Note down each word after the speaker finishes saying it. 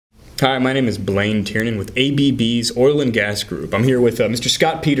Hi, my name is Blaine Tiernan with ABB's Oil and Gas Group. I'm here with Mr.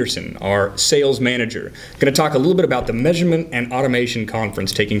 Scott Peterson, our sales manager. Going to talk a little bit about the Measurement and Automation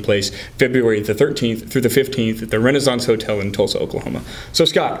Conference taking place February the 13th through the 15th at the Renaissance Hotel in Tulsa, Oklahoma. So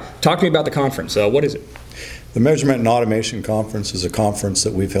Scott, talk to me about the conference. What is it? The Measurement and Automation Conference is a conference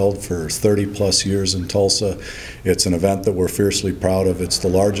that we've held for 30 plus years in Tulsa. It's an event that we're fiercely proud of. It's the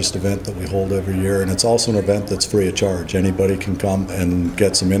largest event that we hold every year, and it's also an event that's free of charge. Anybody can come and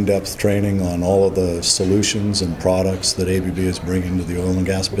get some in-depth training on all of the solutions and products that ABB is bringing to the oil and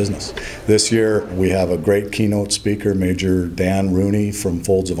gas business. This year we have a great keynote speaker. Major Dan Rooney from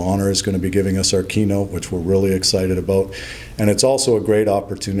Folds of Honor is going to be giving us our keynote, which we're really excited about. And it's also a great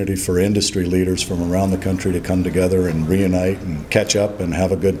opportunity for industry leaders from around the country to come together and reunite and catch up and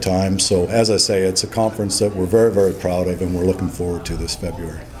have a good time. So as I say, it's a conference that we're very, very proud of, and we're looking forward to this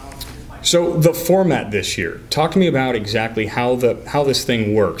February. So the format this year, talk to me about exactly how this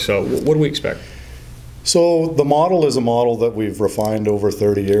thing works. So what do we expect? So the model is a model that we've refined over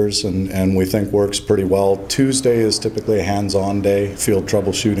 30 years and we think works pretty well. Tuesday is typically a hands-on day, field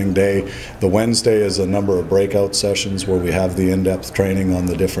troubleshooting day. The Wednesday is a number of breakout sessions where we have the in-depth training on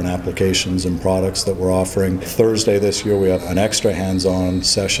the different applications and products that we're offering. Thursday this year we have an extra hands-on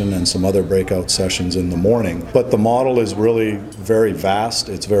session and some other breakout sessions in the morning. But the model is really very vast,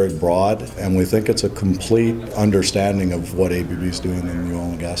 it's very broad, and we think it's a complete understanding of what ABB is doing in the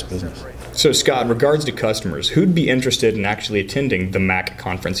oil and gas business. So Scott, in regards to customers, who'd be interested in actually attending the MAC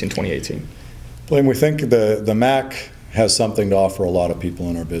conference in 2018? Well, we think the MAC has something to offer a lot of people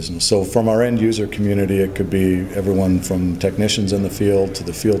in our business. So from our end user community, it could be everyone from technicians in the field to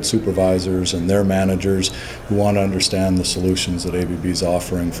the field supervisors and their managers who want to understand the solutions that ABB is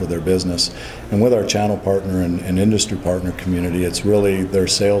offering for their business. And with our channel partner and industry partner community, it's really their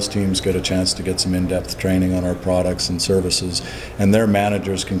sales teams get a chance to get some in-depth training on our products and services, and their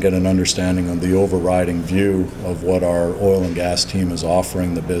managers can get an understanding of the overriding view of what our oil and gas team is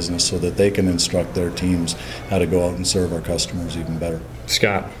offering the business so that they can instruct their teams how to go out and serve our customers even better.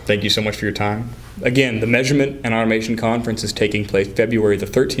 Scott, thank you so much for your time. Again, the Measurement and Automation Conference is taking place February the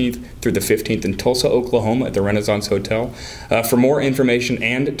 13th through the 15th in Tulsa, Oklahoma at the Renaissance Hotel. For more information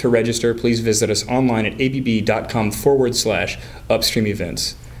and to register, please visit us online at abb.com/upstream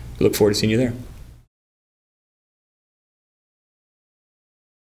events. We look forward to seeing you there.